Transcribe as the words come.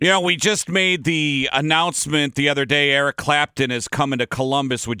Yeah, we just made the announcement the other day. Eric Clapton is coming to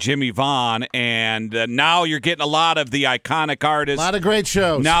Columbus with Jimmy Vaughn, and now you're getting a lot of the iconic artists. A lot of great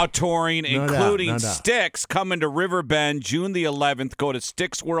shows. Now touring, No including doubt. Styx coming to Riverbend June the 11th. Go to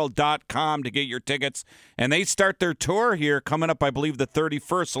StyxWorld.com to get your tickets. And they start their tour here coming up, I believe, the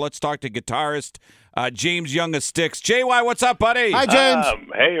 31st. So let's talk to guitarist James Young of Styx. JY, what's up, buddy? Hi, James.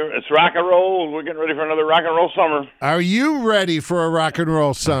 Hey, it's rock and roll. We're getting ready for another rock and roll summer. Are you ready for a rock and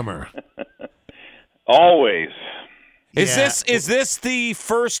roll summer? Always. Is this the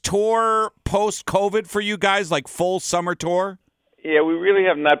first tour post-COVID for you guys, like full summer tour? Yeah, we really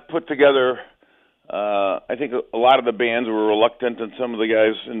have not put together. I think a lot of the bands were reluctant, and some of the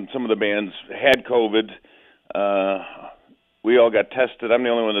guys in some of the bands had COVID. We all got tested. I'm the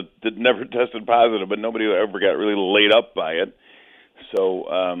only one that never tested positive, but nobody ever got really laid up by it.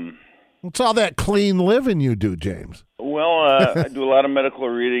 So, what's all that clean living you do, James? well, I do a lot of medical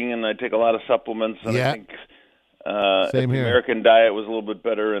reading, and I take a lot of supplements. And Yeah. I think Same if the here. American diet was a little bit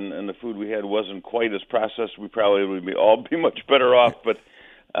better, and the food we had wasn't quite as processed, we probably would all be much better off. But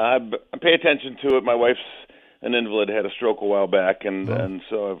I pay attention to it. My wife's an invalid, had a stroke a while back, and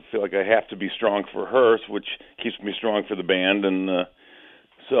so I feel like I have to be strong for her, which keeps me strong for the band, and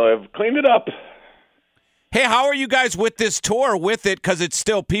so I've cleaned it up. Hey, how are you guys with this tour with it? Because it's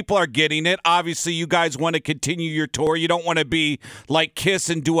still, people are getting it. Obviously, you guys want to continue your tour. You don't want to be like Kiss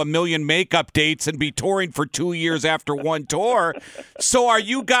and do 1 million makeup dates and be touring for 2 years after one tour. So are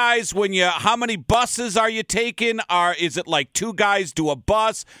you guys, how many buses are you taking? Is it like 2 guys do a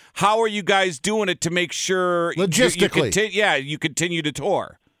bus? How are you guys doing it to make sure Logistically. you continue to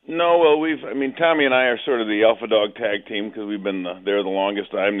tour? No, well, Tommy and I are sort of the alpha dog tag team because we've been there the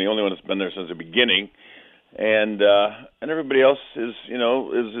longest. I'm the only one that's been there since the beginning. And everybody else is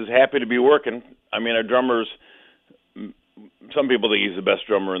happy to be working. I mean, our drummers, some people think he's the best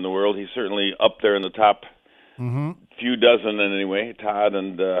drummer in the world. He's certainly up there in the top few dozen anyway, Todd,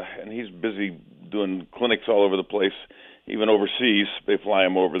 and he's busy doing clinics all over the place, even overseas. They fly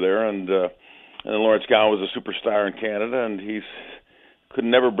him over there. And then Lawrence Gowan was a superstar in Canada, and he's could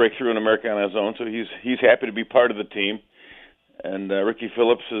never break through in America on his own, so he's happy to be part of the team. And Ricky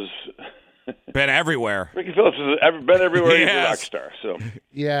Phillips is... Been everywhere. Ricky Phillips has been everywhere. Yes. He's a rock star. So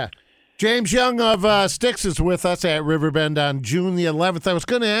Yeah. James Young of Styx is with us at Riverbend on June the 11th. I was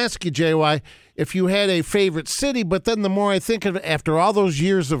going to ask you, JY, if you had a favorite city, but then the more I think of it, after all those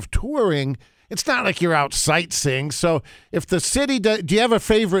years of touring, it's not like you're out sightseeing. So if the city, do you have a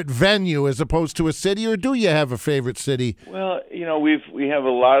favorite venue as opposed to a city, or do you have a favorite city? well, we've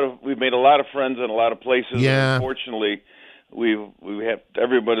made a lot of friends in a lot of places. Yeah. And unfortunately, we have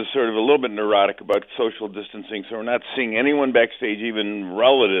everybody's sort of a little bit neurotic about social distancing, so we're not seeing anyone backstage, even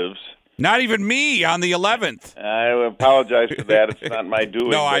relatives. Not even me on the 11th. I apologize for that. It's not my doing.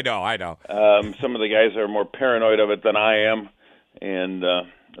 No, I but, know. some of the guys are more paranoid of it than I am, and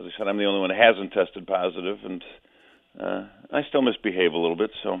as I said, I'm the only one who hasn't tested positive, and I still misbehave a little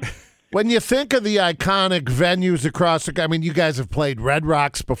bit. So. When you think of the iconic venues across the, you guys have played Red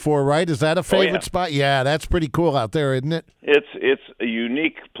Rocks before, right? Is that a favorite spot? Yeah, that's pretty cool out there, isn't it? It's a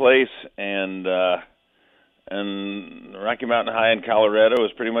unique place, and Rocky Mountain High in Colorado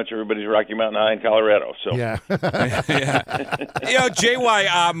is pretty much everybody's Rocky Mountain High in Colorado. So Yeah. Yeah.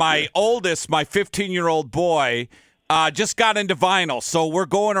 JY, my 15-year-old boy, just got into vinyl. So we're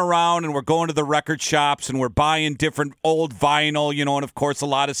going around and we're going to the record shops and we're buying different old vinyl, and of course a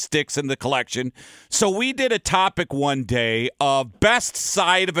lot of Styx in the collection. So we did a topic one day of best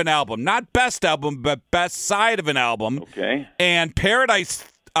side of an album. Not best album, but best side of an album. Okay. And Paradise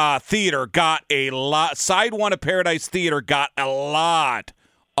Theater got a lot. Side one of Paradise Theater got a lot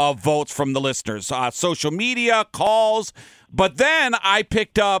of votes from the listeners. Social media, calls. But then I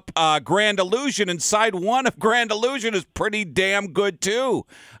picked up Grand Illusion, and side one of Grand Illusion is pretty damn good, too.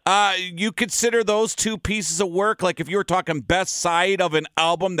 You consider those two pieces of work, like if you were talking best side of an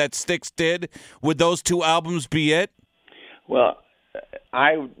album that Styx did, would those two albums be it? Well,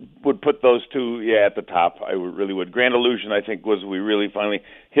 I would put those two, at the top. I really would. Grand Illusion, I think, was we really finally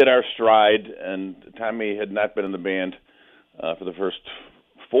hit our stride, and Tommy had not been in the band for the first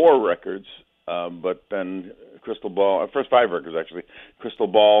 4 records, but then Crystal Ball, first 5 records actually. Crystal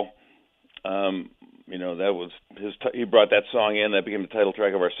Ball, that was he brought that song in. That became the title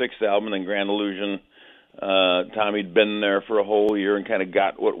track of our 6th album. And then Grand Illusion, Tommy'd been there for a whole year and kind of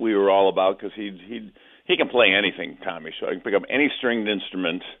got what we were all about because he can play anything, Tommy. So I can pick up any stringed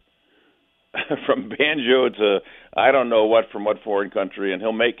instrument from banjo to I don't know what from what foreign country, and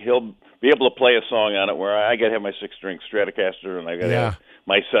he'll be able to play a song on it where I got to have my 6-string Stratocaster and I got to have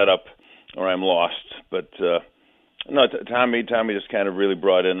my setup or I'm lost. But No, Tommy just kind of really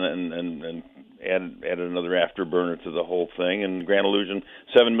brought in and added another afterburner to the whole thing. And Grand Illusion,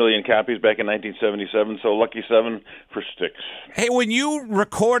 7 million copies back in 1977. So lucky 7 for Styx. Hey, when you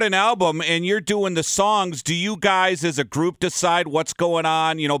record an album and you're doing the songs, do you guys as a group decide what's going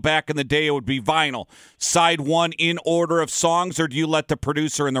on? You know, back in the day it would be vinyl, side one in order of songs, or do you let the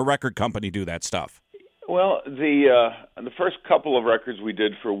producer and the record company do that stuff? Well, the first couple of records we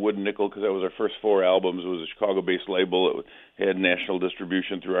did for Wood Nickel, because that was our first 4 albums, it was a Chicago-based label. It had national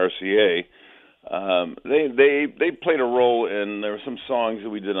distribution through RCA. They played a role in. There were some songs that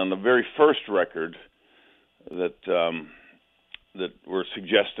we did on the very first record that were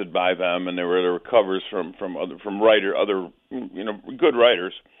suggested by them, and there were covers from other good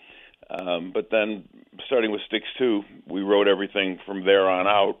writers. But then, starting with Styx 2, we wrote everything from there on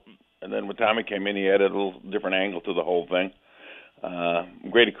out. And then when Tommy came in, he added a little different angle to the whole thing.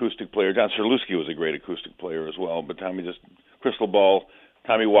 Great acoustic player. John Serluski was a great acoustic player as well. But Tommy just, Crystal Ball,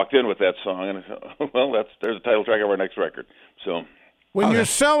 Tommy walked in with that song, and I said, well, there's a title track of our next record. So when you're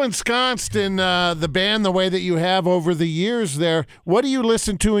so ensconced in the band the way that you have over the years there, what do you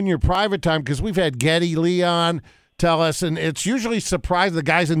listen to in your private time? Because we've had Geddy Lee on tell us, and it's usually surprised. The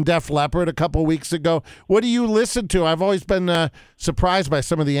guys in Def Leppard a couple weeks ago. What do you listen to? I've always been surprised by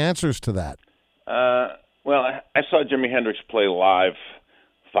some of the answers to that. Well, I saw Jimi Hendrix play live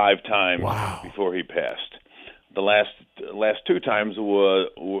 5 times before he passed. The last 2 times were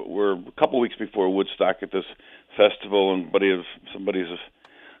a couple weeks before Woodstock at this festival, and somebody's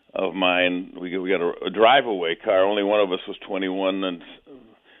of mine. We got a drive-away car. Only one of us was 21, and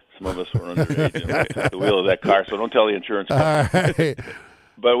some of us were underage at the wheel of that car. So don't tell the insurance company. All right.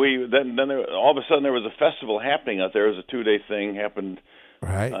 But then all of a sudden there was a festival happening out there. It was a 2-day thing, happened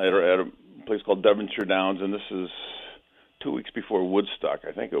Right. at a place called Devonshire Downs, and this is 2 weeks before Woodstock,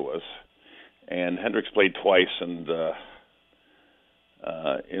 I think it was. And Hendrix played twice, and it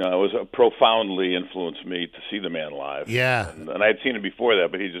was profoundly influenced me to see the man live. Yeah. And I had seen him before that,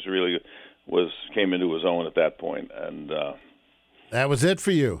 but he just really came into his own at that point. And that was it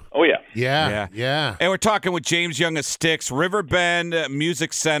for you. oh yeah. Yeah. And we're talking with James Young of Styx, Riverbend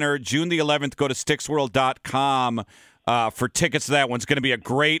Music Center, June the 11th. Go to StyxWorld.com for tickets to that one. It's going to be a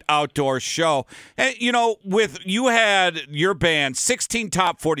great outdoor show. And, you had your band, 16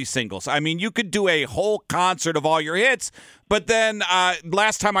 top 40 singles. I mean, you could do a whole concert of all your hits. But then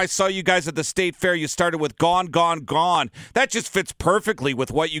last time I saw you guys at the State Fair, you started with Gone, Gone, Gone. That just fits perfectly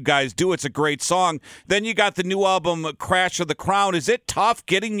with what you guys do. It's a great song. Then you got the new album, Crash of the Crown. Is it tough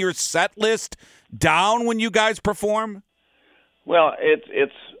getting your set list down when you guys perform? Well,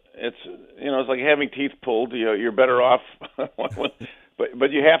 it's like having teeth pulled. You're better off,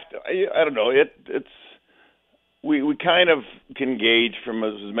 but you have to. I don't know. We kind of can gauge from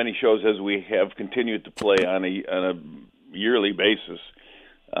as many shows as we have continued to play on a yearly basis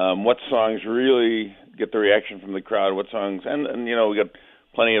what songs really get the reaction from the crowd. What songs and we got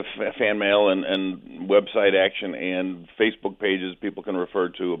plenty of fan mail and website action and Facebook pages people can refer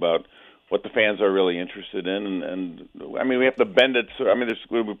to about what the fans are really interested in, and I mean we have to bend it. So I mean,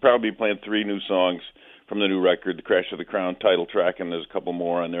 we'll probably be playing 3 new songs from the new record, the Crash of the Crown title track, and there's a couple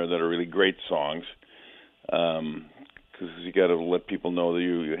more on there that are really great songs. Because you got to let people know that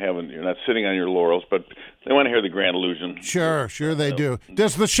you're not sitting on your laurels, but they want to hear the Grand Illusion. Sure they do.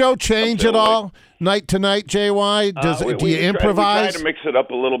 Does the show change at all, night to night, JY? Do you improvise? We try to mix it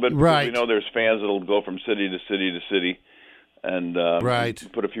up a little bit. Right. We know there's fans that'll go from city to city to city. And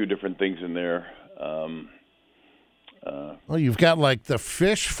put a few different things in there. Well, you've got like the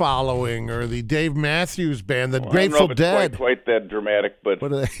Fish following or the Dave Matthews Band, the I Grateful don't know if it's Dead. quite that dramatic, but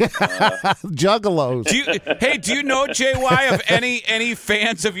What are they? Juggalos. Do you know, JY, of any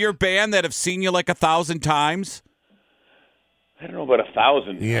fans of your band that have seen you like 1,000 times? I don't know about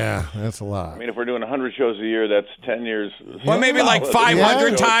 1,000. Yeah, that's a lot. I mean, if we're doing 100 shows a year, that's 10 years. Well, maybe like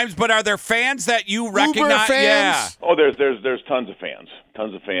 500 Yeah. times, but are there fans that you recognize? fans? Yeah. Oh, there's tons of fans.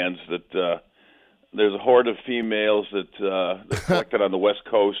 That there's a horde of females that collected on the West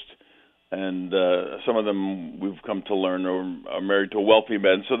Coast, and some of them we've come to learn are married to wealthy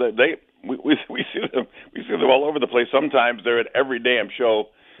men. So that we see them all over the place. Sometimes they're at every damn show.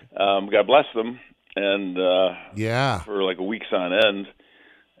 God bless them. And for like weeks on end,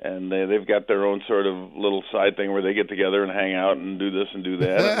 and they've got their own sort of little side thing where they get together and hang out and do this and do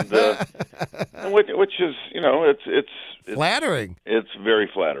that, and which is it's flattering. It's very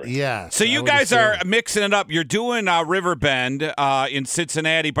flattering. Yeah. So you guys are mixing it up. You're doing Riverbend in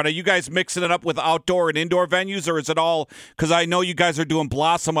Cincinnati, but are you guys mixing it up with outdoor and indoor venues, or is it all? Because I know you guys are doing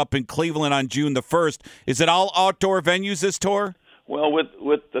Blossom up in Cleveland on June the 1st. Is it all outdoor venues this tour? Well,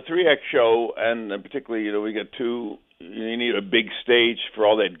 with the 3X show, and particularly, we got two. You need a big stage for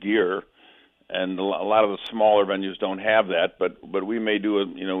all that gear, and a lot of the smaller venues don't have that. But we may do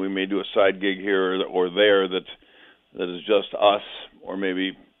a side gig here or there that is just us, or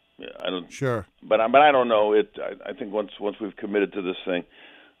maybe I don't. Sure. But I don't know. I think once we've committed to this thing,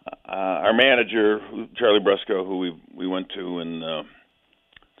 our manager Charlie Bresco, who we went to, and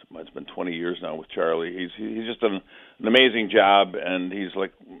it's been 20 years now with Charlie. He's just done an amazing job, and he's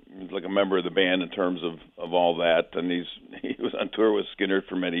like a member of the band in terms of all that. And he was on tour with Skinner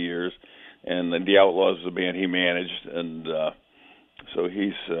for many years, and then the Outlaws was a band he managed, and so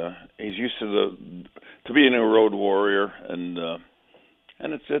he's used to being a road warrior, and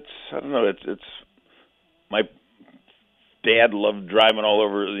it's I don't know, it's my dad loved driving all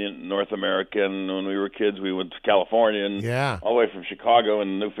over North America, and when we were kids, we went to California and all the way from Chicago in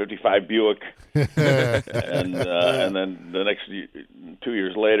a new '55 Buick, and then the next 2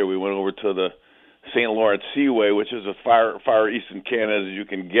 years later, we went over to the St. Lawrence Seaway, which is as far east in Canada as you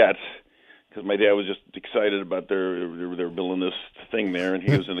can get, because my dad was just excited about they were building this thing there, and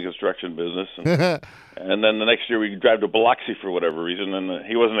he was in the construction business. And then the next year we drive to Biloxi for whatever reason, and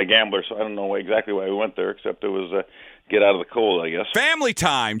he wasn't a gambler, so I don't know exactly why we went there, except it was get out of the cold, I guess. Family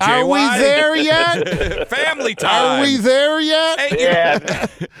time, JY. Are we there yet? Family time. Are we there yet? Hey, yeah,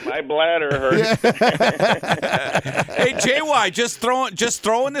 my bladder hurts. Hey, JY, just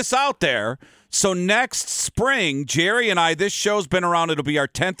throwing this out there. So next spring, Jerry and I, this show's been around. It'll be our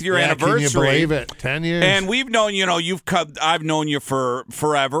 10th year anniversary. Can you believe it? 10 years. And we've known, I've known you for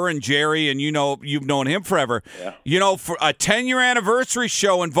forever, and Jerry, and you've known him forever. Yeah. For a 10-year anniversary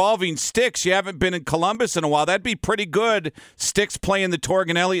show involving Styx, you haven't been in Columbus in a while. That'd be pretty good. Styx playing the Torg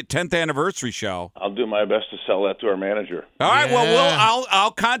and Elliott 10th anniversary show. I'll do my best to sell that to our manager. All right. Well,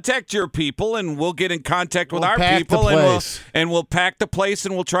 I'll contact your people, and we'll get in contact with our people, and we'll pack the place,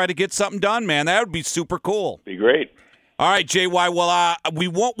 and we'll try to get something done, man. That would be super cool. Be great. All right, JY. Well,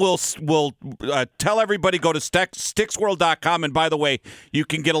 we'll tell everybody, go to Styxworld.com. And by the way, you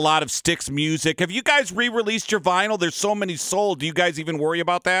can get a lot of Styx music. Have you guys re-released your vinyl? There's so many sold. Do you guys even worry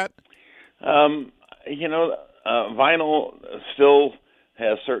about that? Vinyl still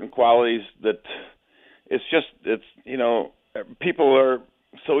has certain qualities that people are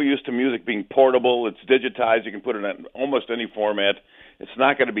so used to music being portable. It's digitized. You can put it in almost any format. It's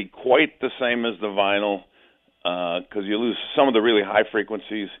not going to be quite the same as the vinyl because you lose some of the really high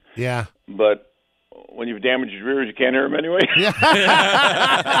frequencies. Yeah. But when you've damaged your ears, you can't hear them anyway.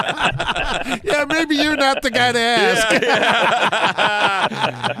 Yeah, maybe you're not the guy to ask.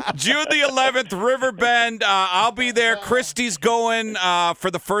 Yeah. June the 11th, Riverbend. I'll be there. Christy's going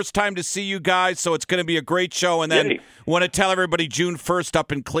for the first time to see you guys, so it's going to be a great show. And then want to tell everybody June 1st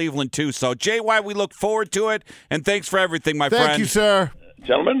up in Cleveland, too. So, JY, we look forward to it, and thanks for everything, my friend. Thank you, sir.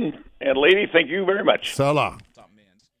 Gentlemen and lady, thank you very much. So long.